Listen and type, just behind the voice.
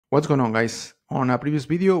What's going on, guys? On a previous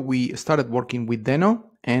video, we started working with Deno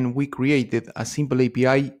and we created a simple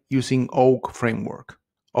API using Oak framework.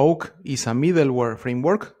 Oak is a middleware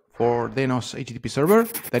framework for Deno's HTTP server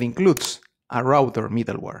that includes a router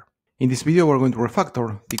middleware. In this video, we're going to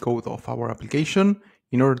refactor the code of our application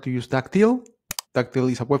in order to use Dactyl.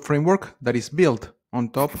 Dactyl is a web framework that is built on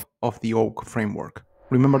top of the Oak framework.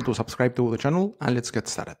 Remember to subscribe to the channel and let's get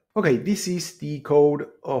started. Okay, this is the code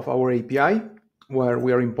of our API, where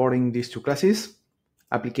we are importing these two classes,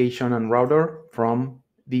 application and router, from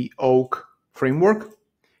the Oak framework.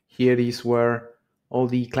 Here is where all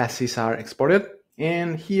the classes are exported.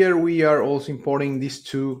 And here we are also importing these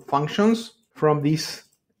two functions from this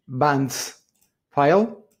bands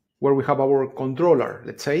file, where we have our controller,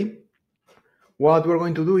 let's say. What we're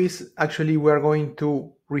going to do is actually we're going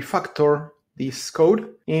to refactor this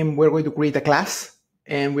code, and we're going to create a class,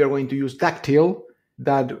 and we are going to use Dactyl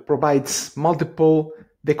that provides multiple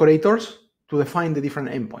decorators to define the different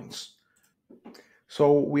endpoints.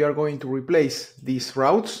 So we are going to replace these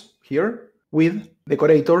routes here with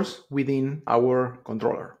decorators within our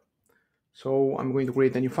controller. So I'm going to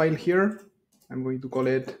create a new file here. I'm going to call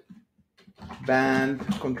it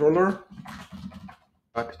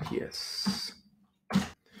bandcontroller.ts.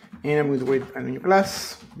 And I'm going to create a new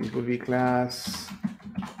class. This will be class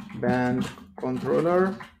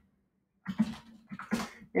bandController.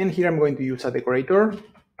 And here I'm going to use a decorator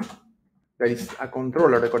that is a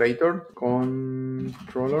controller decorator,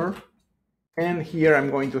 controller. And here I'm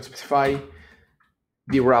going to specify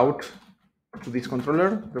the route to this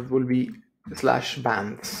controller that will be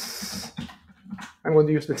 /bands. I'm going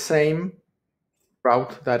to use the same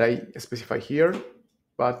route that I specify here,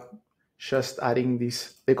 but just adding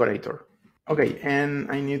this decorator. Okay, and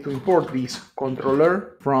I need to import this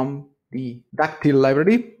controller from the Dactyl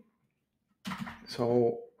library.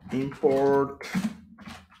 So import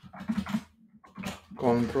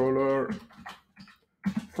controller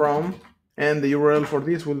from, and the URL for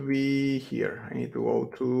this will be here. I need to go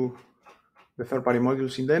to the third-party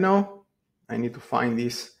modules in Deno. I need to find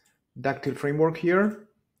this Dactyl framework here,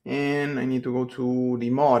 and I need to go to the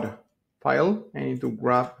mod file. I need to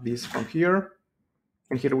grab this from here,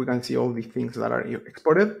 and here we can see all the things that are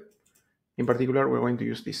exported. In particular, we're going to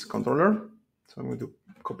use this controller. So I'm going to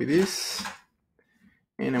copy this,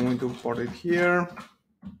 and I'm going to import it here.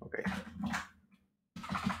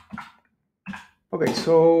 Okay,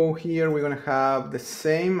 so here we're going to have the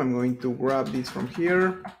same. I'm going to grab this from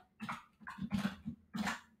here.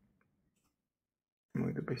 I'm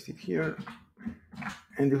going to paste it here.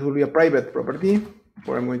 And this will be a private property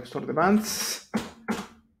where I'm going to store the bands.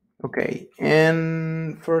 Okay,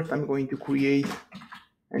 and first I'm going to create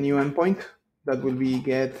a new endpoint that will be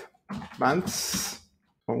get bands.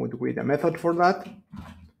 I'm going to create a method for that.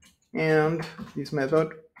 And this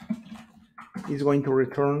method is going to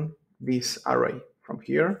return this array from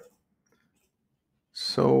here.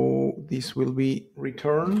 So this will be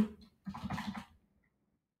return.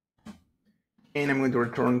 And I'm going to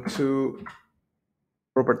return two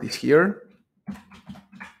properties here.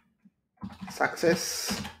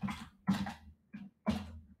 Success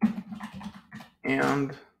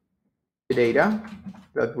and the data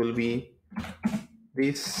that will be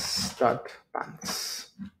this .bands.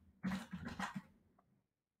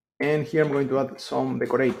 And here I'm going to add some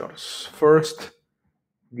decorators. First,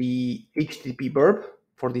 the HTTP verb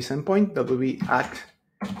for this endpoint that will be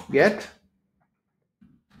 @get,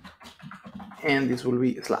 and this will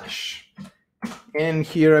be /. And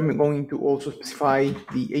here I'm going to also specify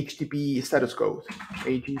the HTTP status code,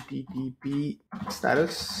 HTTP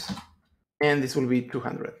status, and this will be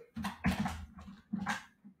 200.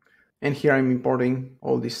 And here I'm importing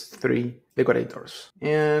all these three decorators.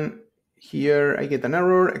 And here I get an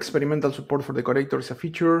error. Experimental support for decorators is a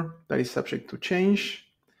feature that is subject to change.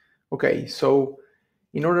 Okay, so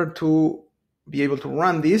in order to be able to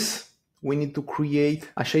run this, we need to create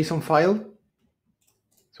a JSON file.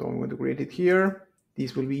 So I'm going to create it here.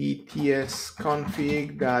 This will be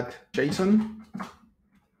tsconfig.json.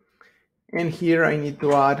 And here I need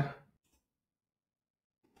to add,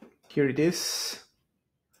 here it is.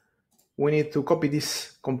 We need to copy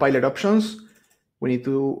these compiler options. We need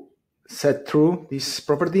to set through this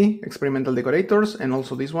property, experimental decorators, and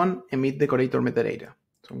also this one, emit decorator metadata.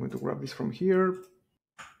 So I'm going to grab this from here,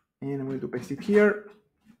 and I'm going to paste it here.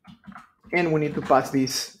 And we need to pass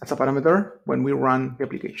this as a parameter when we run the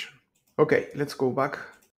application. Okay, let's go back.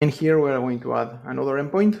 And here we're going to add another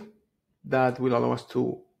endpoint that will allow us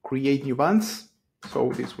to create new bands.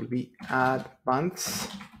 So this will be add bands.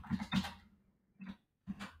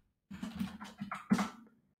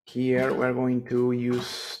 Here we're going to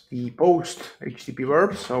use the post HTTP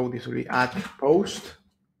verb. So this will be add post.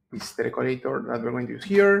 This is the decorator that we're going to use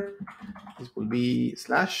here. This will be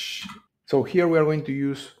slash. So here we are going to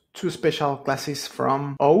use two special classes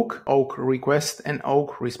from Oak request and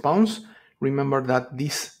Oak response. Remember that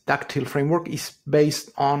this Dactyl framework is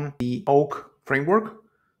based on the Oak framework.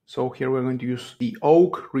 So here we're going to use the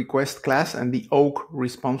Oak request class and the Oak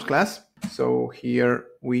response class. So here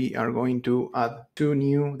we are going to add two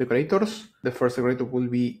new decorators. The first decorator will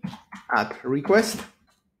be add request.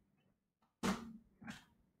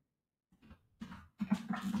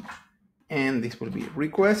 And this will be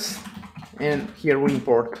request. And here we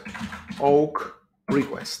import Oak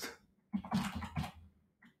request.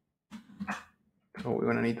 So we're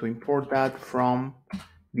gonna need to import that from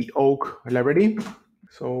the Oak library.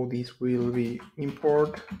 So this will be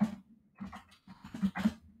import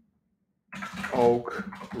Oak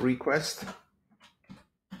request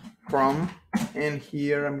from, and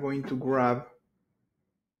here I'm going to grab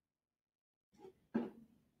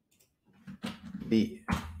the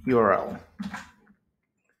URL.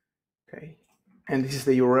 Okay, and this is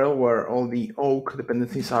the URL where all the Oak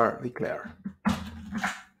dependencies are declared. Let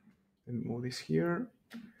me move this here.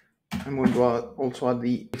 I'm going to also add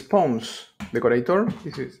the response decorator.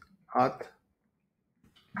 This is add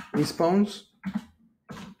response,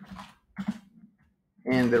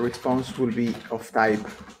 and the response will be of type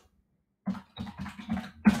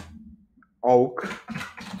Oak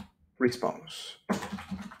response.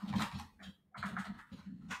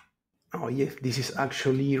 Oh yes, this is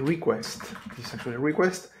actually request. This is actually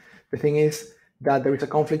request. The thing is that there is a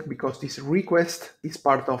conflict because this request is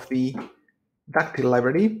part of the Dactyl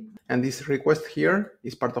library, and this request here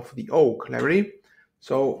is part of the Oak library.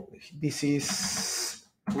 So this is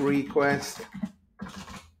request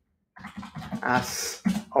as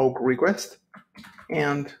Oak request,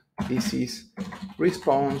 and this is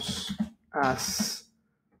response as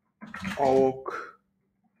Oak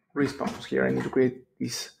response. Here I need to create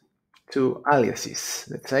these two aliases,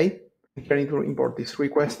 let's say. Here I need to import this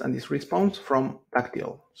request and this response from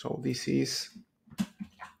Dactyl. So this is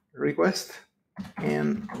request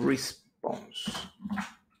and response.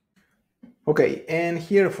 Okay, and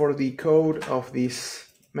here for the code of this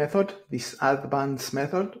method, this advanced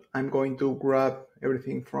method, I'm going to grab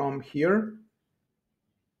everything from here,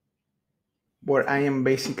 where I am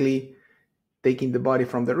basically taking the body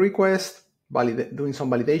from the request, doing some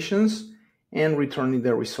validations, and returning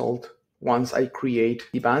the result once I create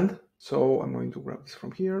the band. So I'm going to grab this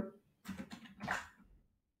from here,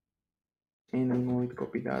 and I'm going to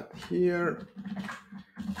copy that here,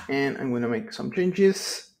 and I'm going to make some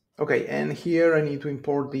changes. Okay, and here I need to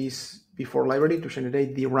import this before library to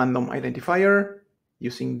generate the random identifier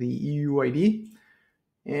using the UUID.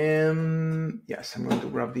 And yes, I'm going to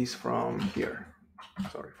grab this from here.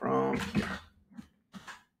 Sorry, from here.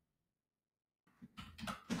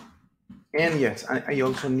 And yes, I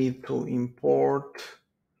also need to import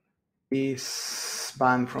this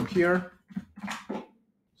band from here. So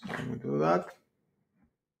I'm going to do that.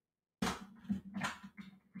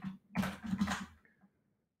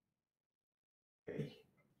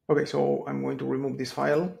 Okay, so I'm going to remove this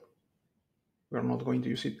file. We're not going to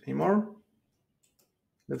use it anymore.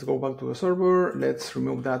 Let's go back to the server. Let's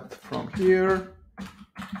remove that from here.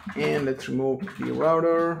 And let's remove the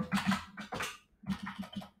router.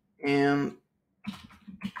 And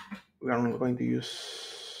we are not going to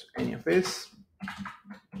use any of this.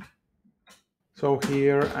 So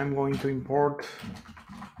here I'm going to import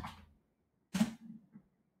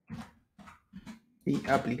the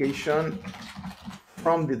application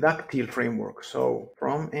from the Dactyl framework. So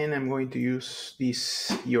and I'm going to use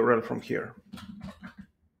this URL from here.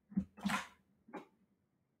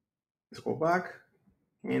 Let's go back,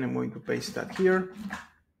 and I'm going to paste that here.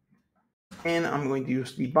 And I'm going to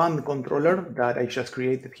use the band controller that I just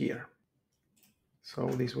created here. So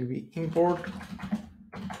this will be import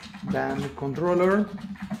band controller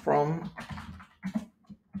from,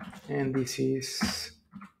 and this is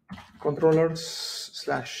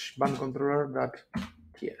controllers/band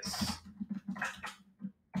controller.ts.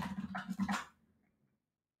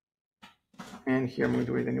 And here I'm going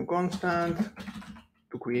to create a new constant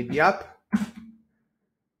to create the app.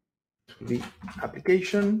 This will be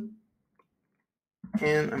application.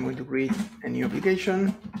 And I'm going to create a new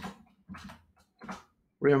application.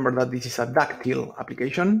 Remember that this is a Dactyl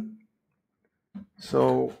application.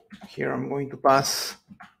 So here I'm going to pass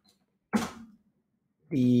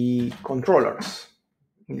the controllers.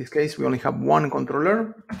 In this case, we only have one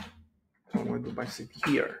controller. So I'm going to pass it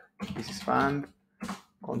here. This is band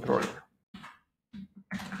controller.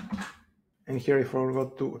 And here I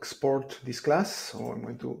forgot to export this class, so I'm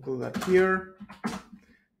going to do that here.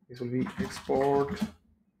 This will be export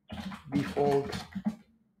default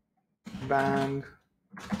band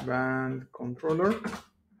controller.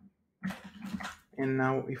 And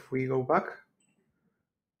now if we go back,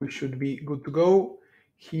 we should be good to go.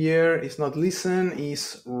 Here is not listen,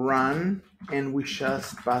 is run, and we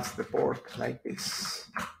just pass the port like this.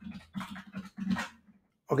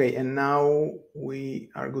 Okay, and now we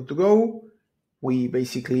are good to go. We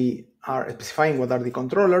basically are specifying what are the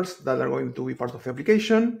controllers that are going to be part of the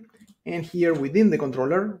application. And here within the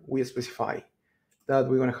controller, we specify that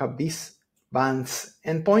we're going to have this bands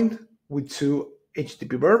endpoint with two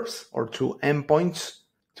HTTP verbs or two endpoints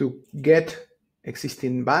to get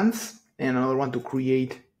existing bands and another one to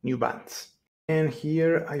create new bands. And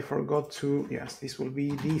here I forgot to, yes, this will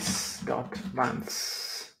be this.bands.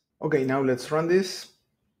 Okay, now let's run this.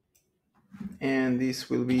 And this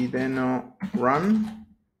will be Deno run.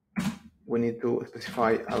 We need to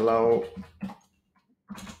specify allow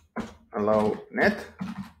net.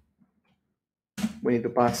 We need to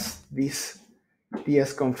pass this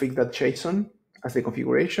tsconfig.json as the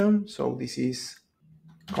configuration. So this is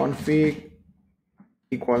config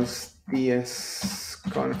equals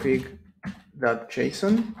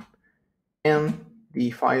tsconfig.json and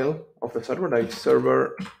the file of the server, that is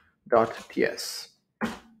server.ts.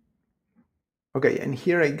 Okay, and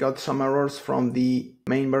here I got some errors from the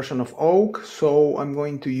main version of Oak, so I'm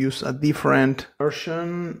going to use a different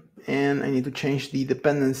version and I need to change the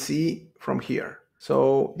dependency from here.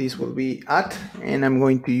 So this will be at, and I'm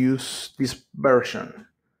going to use this version,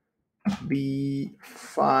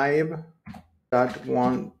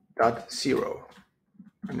 v5.1.0.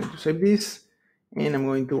 I'm going to save this and I'm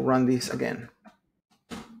going to run this again.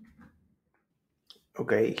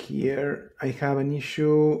 Okay, here I have an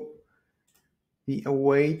issue. The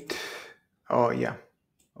await, oh yeah,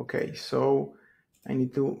 okay, so I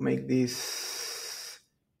need to make this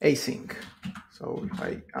async. So if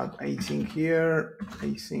I add async here,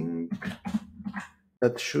 async,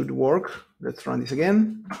 that should work. Let's run this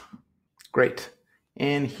again. Great.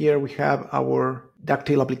 And here we have our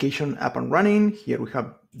Dactyl application up and running. Here we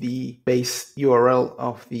have the base URL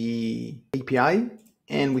of the API,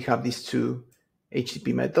 and we have these two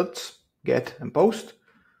HTTP methods, get and post.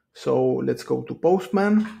 So let's go to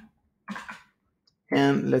Postman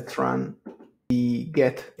and let's run the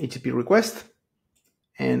get HTTP request,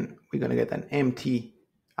 and we're going to get an empty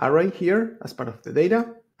array here as part of the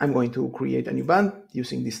data. I'm going to create a new band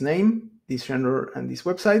using this name, this genre, and this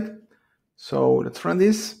website. So let's run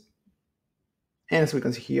this. And as we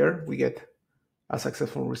can see here, we get a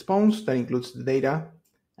successful response that includes the data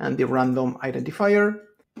and the random identifier.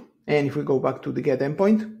 And if we go back to the get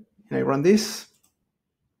endpoint and I run this,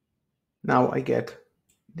 now I get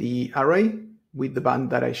the array with the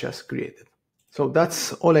band that I just created. So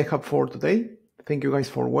that's all I have for today. Thank you guys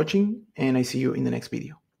for watching, and I see you in the next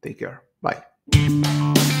video. Take care. Bye.